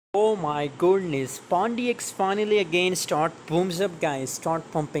Oh my goodness, PUNDIX finally again start booms up guys, start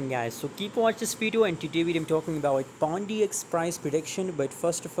pumping guys. So keep watch this video, and today I'm talking about PUNDIX price prediction. But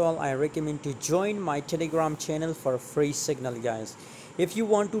first of all, I recommend to join my Telegram channel for a free signal guys. If you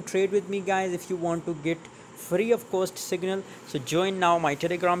want to trade with me guys, if you want to get free of cost signal, so join now my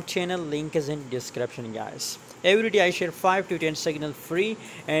Telegram channel, link is in description guys. Every day I share 5 to 10 signal free,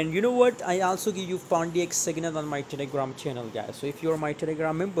 and you know what, I also give you PUNDIX signal on my Telegram channel guys. So if you're my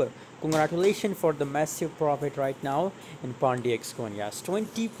Telegram member, congratulations for the massive profit right now in PUNDIX coin guys.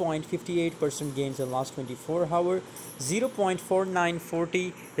 20.58% gains in last 24 hours.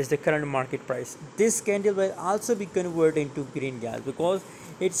 0.4940 is the current market price. This candle will also be converted into green guys, because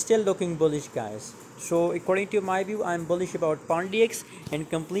it's still looking bullish guys. So according to my view, I'm bullish about PUNDIX, and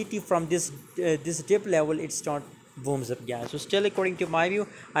completely from this dip level it start booms up guys. So still according to my view,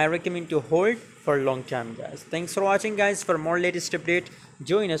 I recommend to hold for a long time guys. Thanks for watching guys. For more latest update,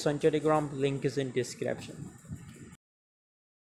 join us on Telegram, link is in description.